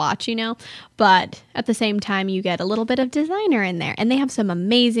jewelry. It's a watch, but at the same time, you get a little bit of designer in there. And they have some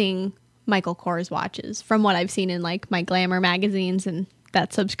amazing Michael Kors watches from what I've seen in like my glamour magazines, and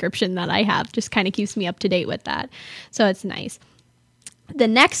that subscription that I have just kind of keeps me up to date with that. So it's nice. The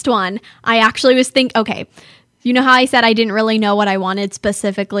next one, I actually was okay, you know how I said I didn't really know what I wanted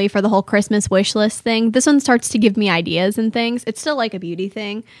specifically for the whole Christmas wish list thing? This one starts to give me ideas and things. It's still like a beauty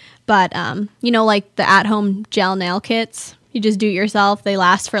thing, but like the at-home gel nail kits. You just do it yourself. They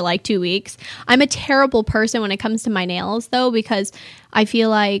last for like 2 weeks. I'm a terrible person when it comes to my nails, though, because I feel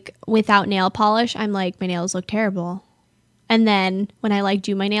like without nail polish, I'm like, my nails look terrible. And then when I like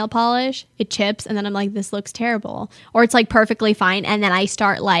do my nail polish, it chips, and then I'm like, this looks terrible. Or it's like perfectly fine, and then I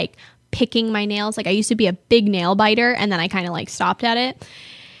start like picking my nails. Like I used to be a big nail biter, and then I kind of like stopped at it.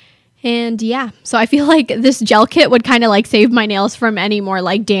 And yeah, so I feel like this gel kit would kind of like save my nails from any more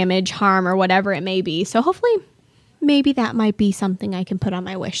like damage, harm, or whatever it may be. So hopefully, maybe that might be something I can put on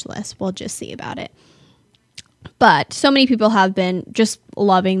my wish list. We'll just see about it. But so many people have been just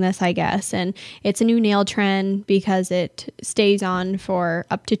loving this, I guess. And it's a new nail trend because it stays on for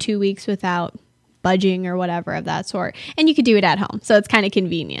up to 2 weeks without budging or whatever of that sort. And you could do it at home. So it's kind of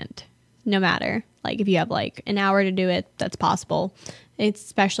convenient, no matter. Like if you have like an hour to do it, that's possible. It's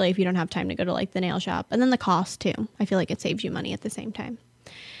especially if you don't have time to go to like the nail shop. And then the cost too. I feel like it saves you money at the same time.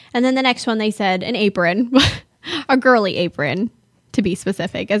 And then the next one, they said an apron, a girly apron, to be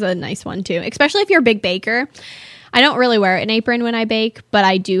specific, is a nice one too, especially if you're a big baker. I don't really wear an apron when I bake, but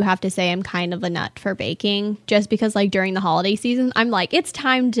I do have to say I'm kind of a nut for baking, just because like during the holiday season, I'm like, it's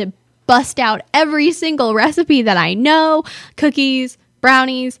time to bust out every single recipe that I know. Cookies,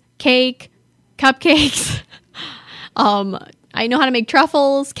 brownies, cake, cupcakes. I know how to make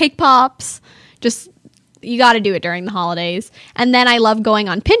truffles, cake pops. Just, you got to do it during the holidays. And then I love going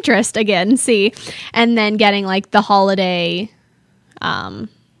on Pinterest again, and then getting like the holiday, I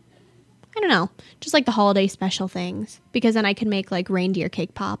don't know, just like the holiday special things, because then I can make like reindeer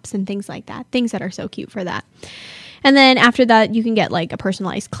cake pops and things like that, things that are so cute for that. And then after that, you can get like a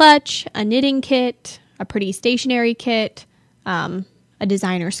personalized clutch, a knitting kit, a pretty stationery kit, a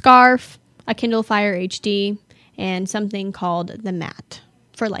designer scarf, a Kindle Fire HD, and something called the mat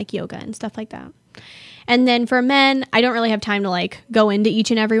for like yoga and stuff like that. And then for men, I don't really have time to like go into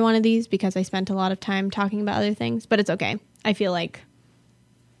each and every one of these because I spent a lot of time talking about other things, but it's okay. I feel like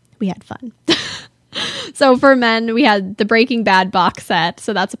we had fun. So for men, we had the Breaking Bad box set.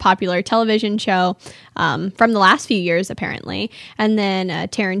 So that's a popular television show from the last few years, apparently. And then a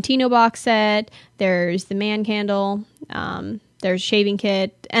Tarantino box set. There's the Man Candle. There's shaving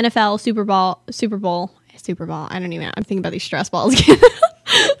kit, NFL, Super Bowl. I don't even know. I'm thinking about these stress balls again.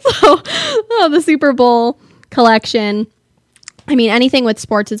 So the Super Bowl collection. I mean, anything with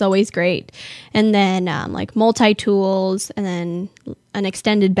sports is always great. And then like multi-tools, and then an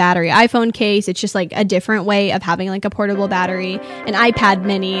extended battery iPhone case. It's just like a different way of having like a portable battery. An iPad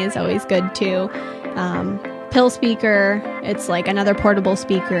mini is always good too. Pill speaker. It's like another portable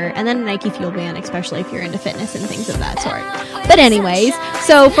speaker. And then a Nike Fuel Band, especially if you're into fitness and things of that sort. But anyways,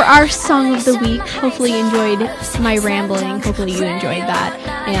 so for our song of the week, hopefully you enjoyed my rambling. Hopefully you enjoyed that.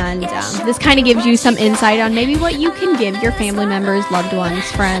 And this kind of gives you some insight on maybe what you can give your family members, loved ones,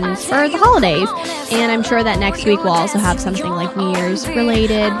 friends for the holidays. And I'm sure that next week we'll also have something like New Year's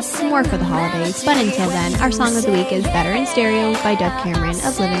related, more for the holidays. But until then, our song of the week is Better in Stereo by Doug Cameron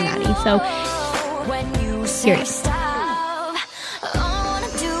of Living Maddie. So here it is.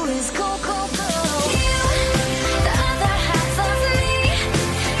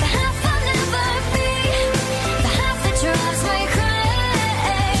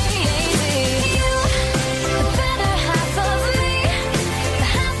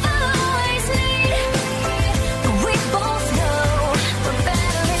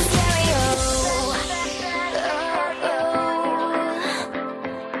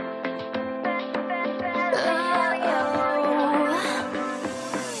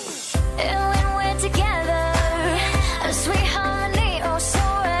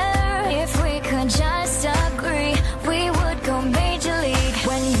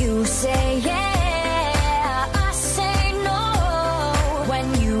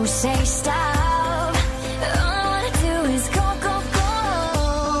 Say stop. All I wanna do is go, go, go.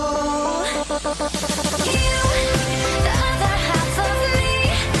 You, the other half of me,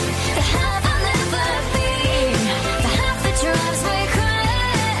 the half I'll never be, the half that drives me crazy.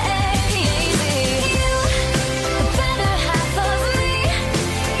 You, the better half of me,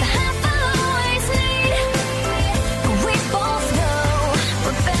 the half I'll always need. We both know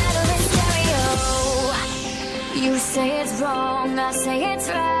we're better in stereo. You say it's wrong, I say it's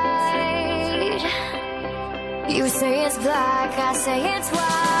right. You say it's black, I say it's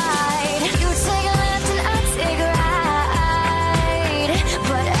white. You take a left and I take a right.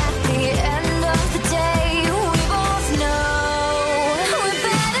 But at the end of the day, we both know we're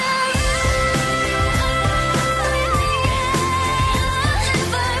better. I'll never be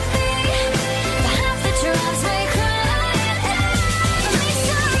the half that drives me crazy.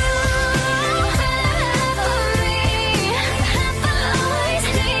 So you, better half of me, the half I'll always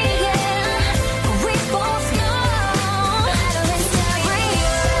need. Yeah, we both know.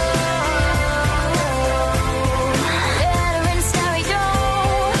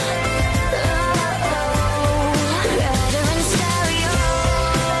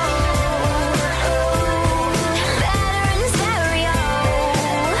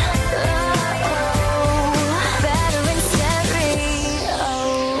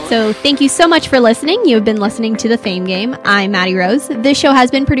 So thank you so much for listening. You have been listening to The Fame Game. I'm MaddieRose. This show has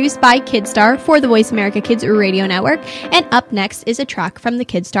been produced by Kidstar for the Voice America Kids Radio Network. And up next is a track from the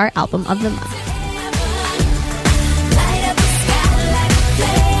Kidstar Album of the Month.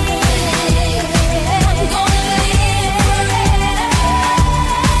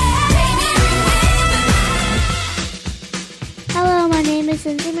 Hello, my name is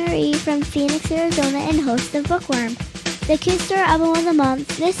Lindsay Marie from Phoenix, Arizona, and host of Bookworm. The Kidstar Album of the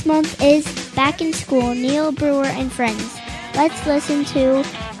Month this month is Back in School, Neil Brewer and Friends. Let's listen to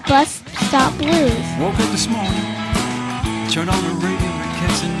Bus Stop Blues. Woke up this morning, turned on the radio and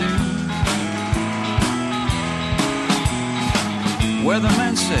catch the news.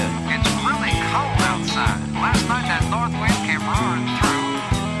 Weatherman said, "It's really cold outside. Last night that north wind came roaring through."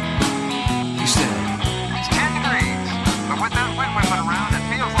 He said, "It's 10 degrees, but with that wind whipping around, it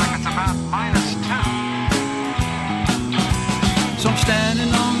feels like it's about -2. So I'm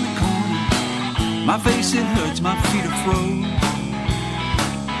standing on the corner. My face, it hurts, my feet are froze.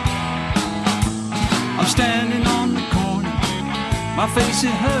 I'm standing on the corner. My face,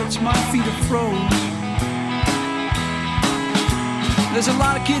 it hurts, my feet are froze. There's a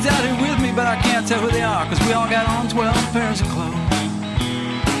lot of kids out here with me, but I can't tell who they are, because we all got on 12 pairs of clothes.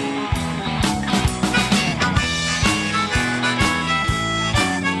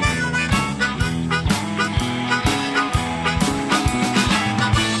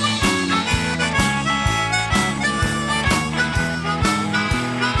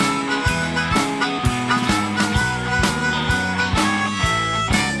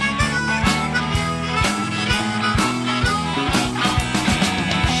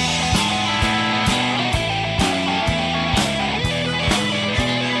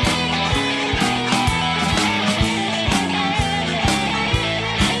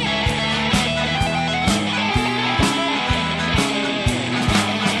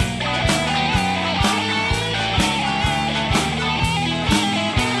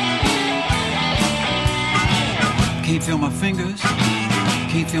 Can't feel my fingers,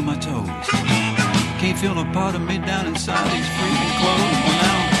 can't feel my toes, can't feel no part of me down inside these freezing clothes. Well,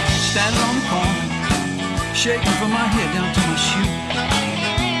 now I'm standing on the corner, shaking from my head down to my shoe.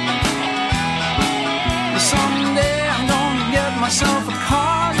 But someday I'm gonna get myself a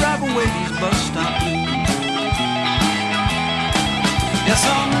car, drive away these bus stop blues. Yeah,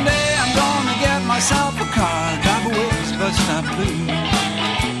 someday I'm gonna get myself a car, drive away these bus stop blues.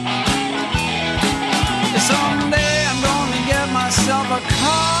 Yeah, someday I'm gonna get myself a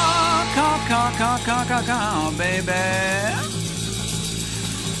car, baby,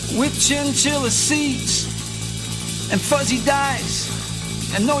 with chinchilla seats and fuzzy dice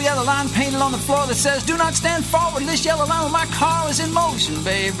and no yellow line painted on the floor that says, "Do not stand forward, this yellow line when my car is in motion,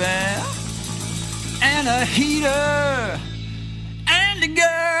 baby." And a heater and a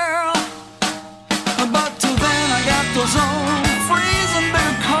girl. But till then I got those old freezing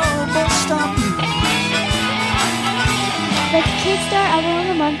bitter cold bus stop blues. The Kid Star Album of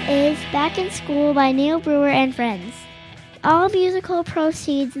the Month is Back in School by Neil Brewer and Friends. All musical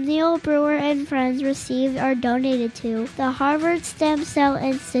proceeds Neil Brewer and Friends received are donated to the Harvard Stem Cell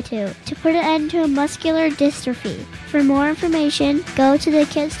Institute to put an end to muscular dystrophy. For more information, go to the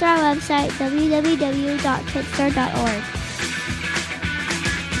Kid Star website, www.kidstar.org.